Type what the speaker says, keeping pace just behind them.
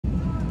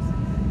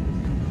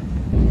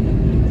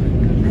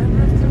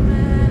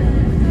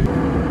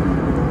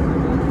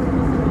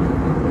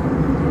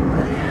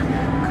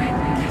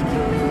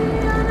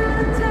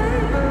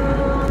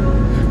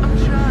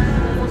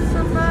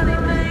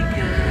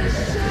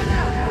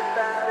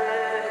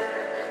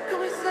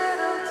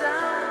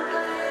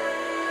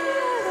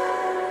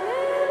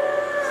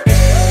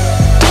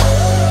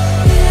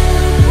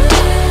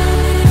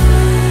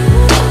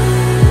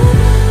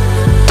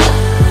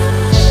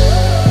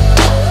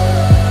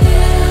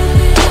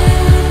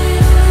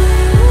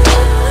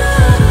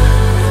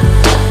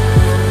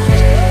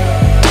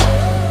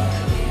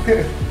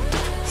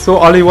So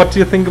Ollie, what do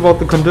you think about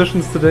the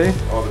conditions today?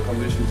 Oh, the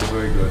conditions are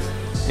very good.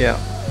 Yeah.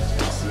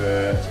 It's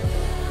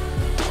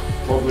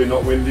probably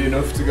not windy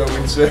enough to go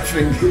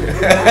windsurfing,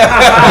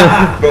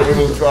 but we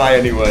will try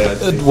anyway. I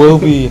think. It will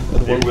be.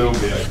 It will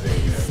be, I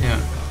think. Yeah.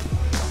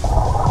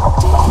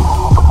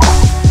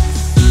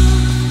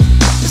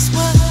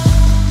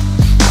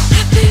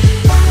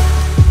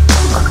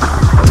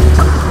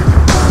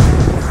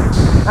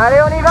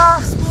 Allez, on y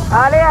va!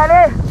 Allez,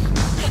 allez!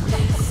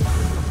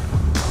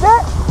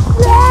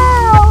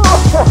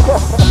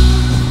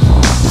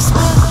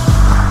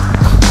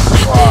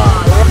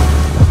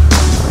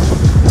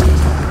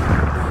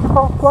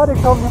 Pourquoi les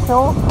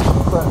conditions?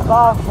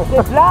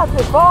 C'est plat,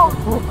 c'est fort!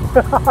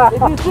 Et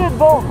du sud,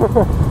 bon!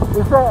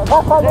 C'est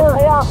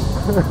rien!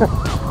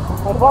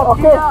 On voit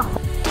plus là!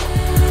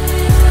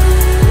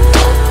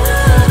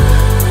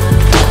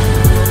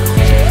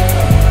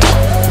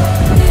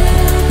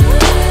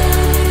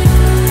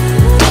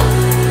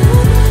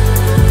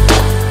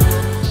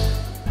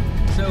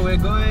 So we're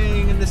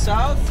going in the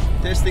south,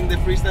 testing the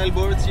freestyle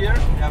boards here.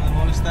 We have them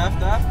all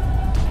staffed up.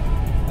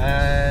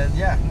 And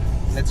yeah,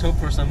 let's hope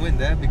for some wind,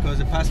 because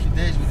the past few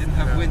days we didn't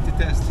have wind to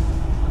test.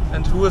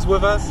 And who is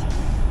with us?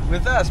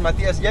 With us,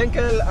 Matthias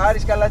Jenkel,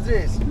 Aris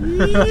Kaladris.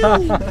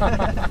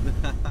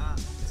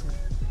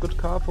 Good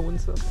car for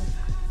windsurfing.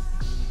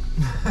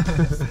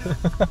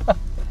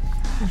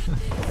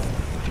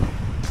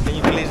 Can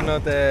you please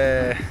not,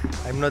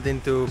 I'm not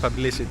into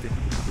publicity.